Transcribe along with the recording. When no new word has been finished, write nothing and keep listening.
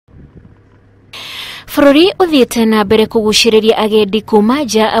Bururi uthiete na mbere kuguciriria agendi kuma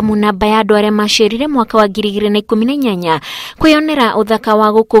nja amu namba ya andu aria maceerire mwaka wa 2018 kwionera uthaka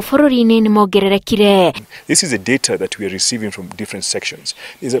wa guku bururi-ini nimongererekire. This is the data that we are receiving from different sections.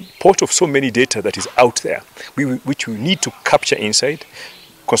 There's a pot of so many data that is out there, which we need to capture inside,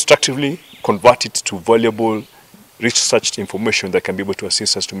 constructively convert it to valuable research information that can be able to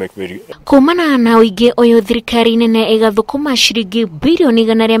assist us to make very kumana na uige oyo thirikari nene igathukuma shiringi bilion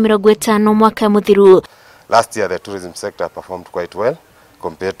igana ria mirongo itano mwaka muthiru. Last year the tourism sector performed quite well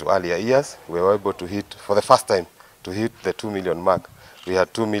compared to earlier years. We were able to hit for the first time the 2 million mark. We had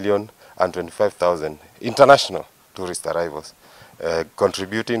 2,025,000 international tourist arrivals,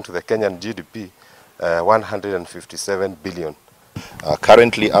 contributing to the Kenyan GDP 157 billion.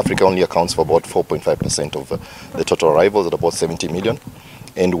 Currently, Africa only accounts for about 4.5% of the total arrivals at about 70 million,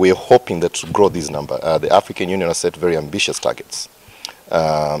 and we're hoping that to grow this number. The African Union has set very ambitious targets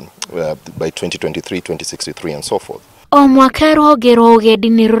by 2023, 2063 and so forth. O mwaka ruhonge rwa ugendi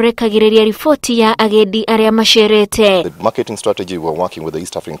ni rurekagiriria riboti ya agendi aria maceerite. The marketing strategy we're working with the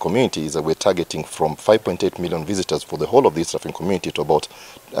East African community is that we're targeting from 5.8 million visitors for the whole of the East African community to about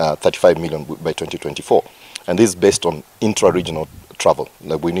 35 million by 2024. And this is based on intra-regional travel.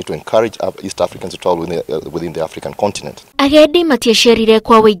 Like we need to encourage East Africans to travel within the African continent. Agendi matiaceerire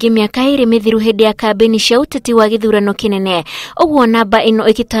kwa wingi miaka iri mithiru hindi ya kambeni cia uteti wa githurano kinene. Uguo namba ino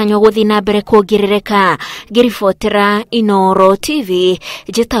ikitanywo guthii na mbere kuongerereka. Ngiribotera Inoro TV,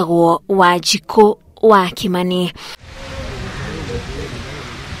 njitagwo Wanjiku wa Kimani.